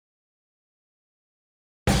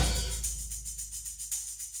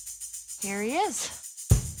Here he is.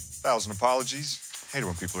 1,000 apologies. Hate it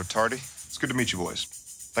when people are tardy. It's good to meet you boys.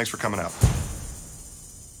 Thanks for coming out.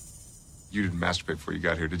 You didn't masturbate before you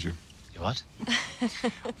got here, did you? You what?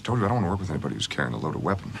 I told you I don't want to work with anybody who's carrying a loaded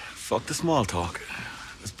weapon. Fuck the small talk.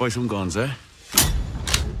 Let's buy some guns, eh?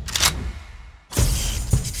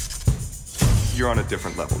 You're on a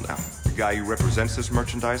different level now. The guy who represents this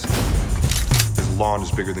merchandise, his lawn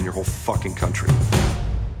is bigger than your whole fucking country.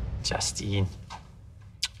 Justine.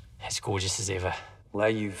 As gorgeous as ever. Well,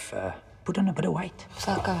 you've put on a bit of weight.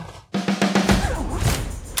 Fuck off.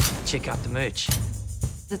 Check out the merch.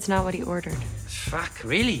 That's not what he ordered. Fuck,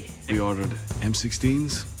 really? We ordered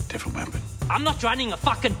M16s, different weapon. I'm not running a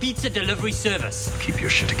fucking pizza delivery service. Keep your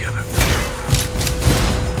shit together.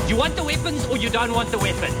 You want the weapons or you don't want the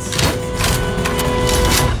weapons?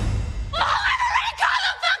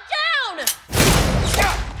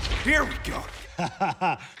 Here we go.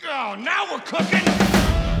 Oh, now we're cooking.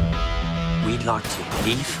 We'd like to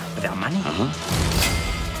leave with our money.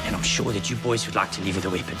 And I'm sure that you boys would like to leave with the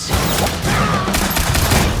weapons.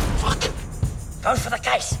 Fuck. Go for the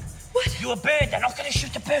case. What? You're a bird. They're not going to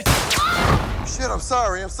shoot the bird. Shit, I'm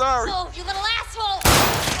sorry. Oh, you little asshole!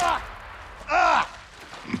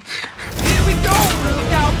 Here we go.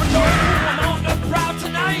 Look out for no I'm on the proud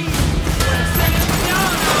tonight. Sing it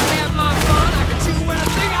young. I'll have my fun. I can chew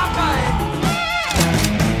anything I find.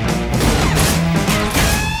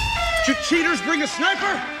 Did you cheaters bring a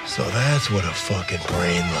sniper? So that's what a fucking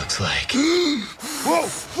brain looks like. Whoa,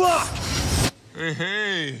 fuck!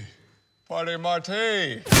 Hey, party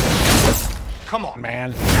marte. Come on,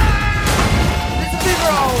 man. It's a big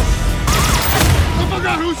roll!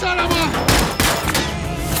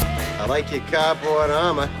 I like your cardboard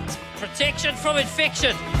armor. Protection from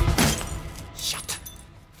infection. Shut.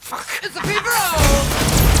 Fuck. It's a big roll!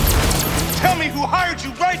 Tell me who hired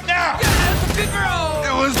you right now! Yeah, it's a big roll!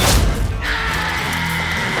 It was...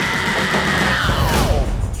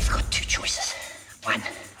 You've got two choices. One,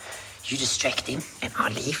 you distract him and I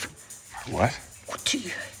leave. What? Or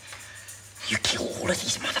two, you kill all of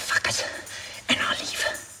these motherfuckers and I leave.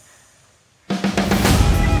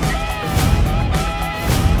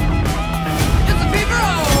 It's a big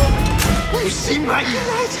roll! You seem like a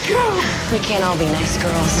nice girl. We can't all be nice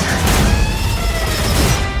girls.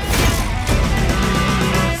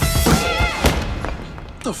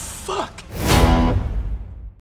 The fuck?